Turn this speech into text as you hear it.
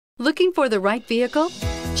Looking for the right vehicle?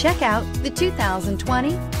 Check out the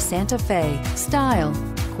 2020 Santa Fe. Style,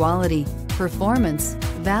 quality, performance,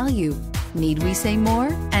 value. Need we say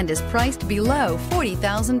more? And is priced below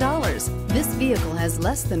 $40,000. This vehicle has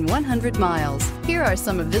less than 100 miles. Here are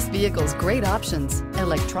some of this vehicle's great options: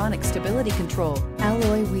 electronic stability control,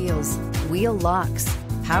 alloy wheels, wheel locks,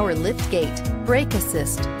 power liftgate, brake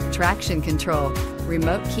assist, traction control,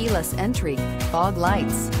 remote keyless entry, fog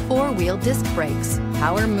lights, four-wheel disc brakes,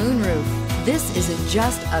 power moonroof. This isn't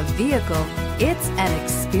just a vehicle, it's an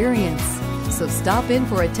experience. So stop in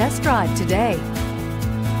for a test drive today.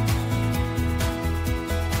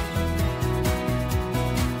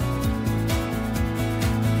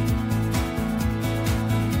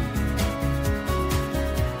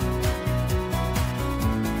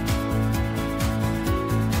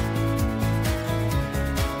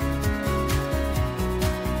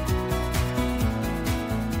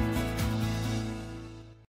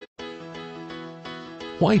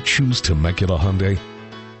 Why choose Temecula Hyundai?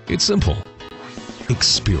 It's simple.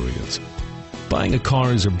 Experience. Buying a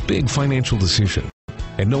car is a big financial decision,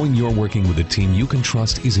 and knowing you're working with a team you can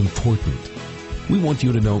trust is important. We want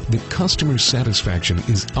you to know that customer satisfaction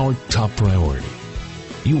is our top priority.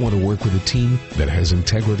 You want to work with a team that has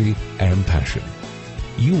integrity and passion.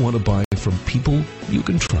 You want to buy from people you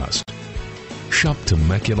can trust. Shop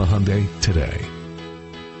Temecula Hyundai today.